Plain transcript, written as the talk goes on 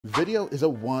Video is a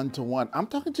one-to-one. I'm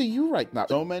talking to you right now.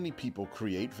 So many people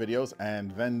create videos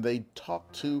and then they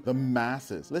talk to the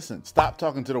masses. Listen, stop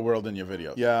talking to the world in your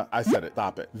video. Yeah, I said it.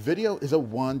 Stop it. Video is a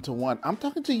one-to-one. I'm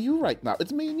talking to you right now.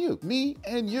 It's me and you. Me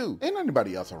and you. Ain't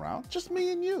anybody else around. Just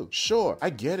me and you. Sure,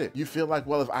 I get it. You feel like,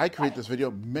 well, if I create this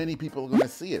video, many people are going to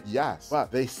see it. Yes,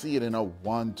 but they see it in a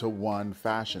one-to-one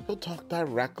fashion. You'll talk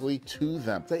directly to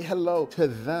them. Say hello to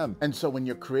them. And so when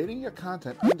you're creating your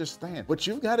content, understand what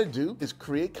you've got to do is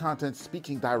create content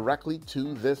speaking directly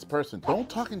to this person. Don't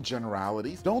talk in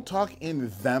generalities. Don't talk in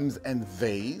thems and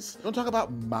theys. Don't talk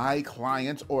about my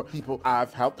clients or people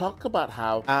I've helped. Talk about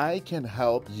how I can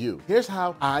help you. Here's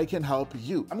how I can help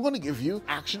you. I'm going to give you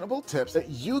actionable tips that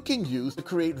you can use to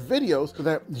create videos so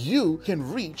that you can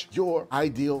reach your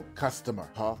ideal customer.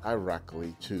 Talk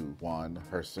directly to one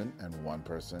person and one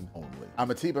person only.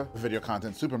 I'm Atiba, Video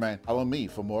Content Superman. Follow me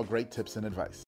for more great tips and advice.